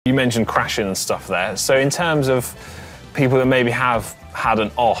You mentioned crashing and stuff there. So in terms of people that maybe have had an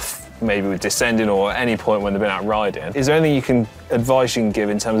off, maybe with descending or any point when they've been out riding, is there anything advice you can give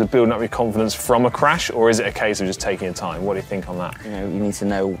in terms of building up your confidence from a crash, or is it a case of just taking your time? What do you think on that? You know, you need to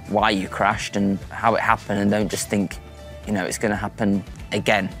know why you crashed and how it happened, and don't just think, you know, it's going to happen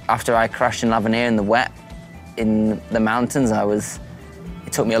again. After I crashed in Lavernier in the wet in the mountains,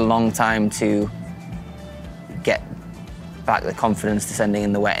 it took me a long time to get back the confidence descending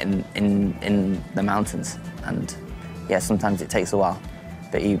in the wet in the mountains. And yeah, sometimes it takes a while.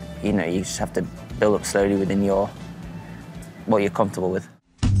 But you know, you just have to build up slowly within what you're comfortable with.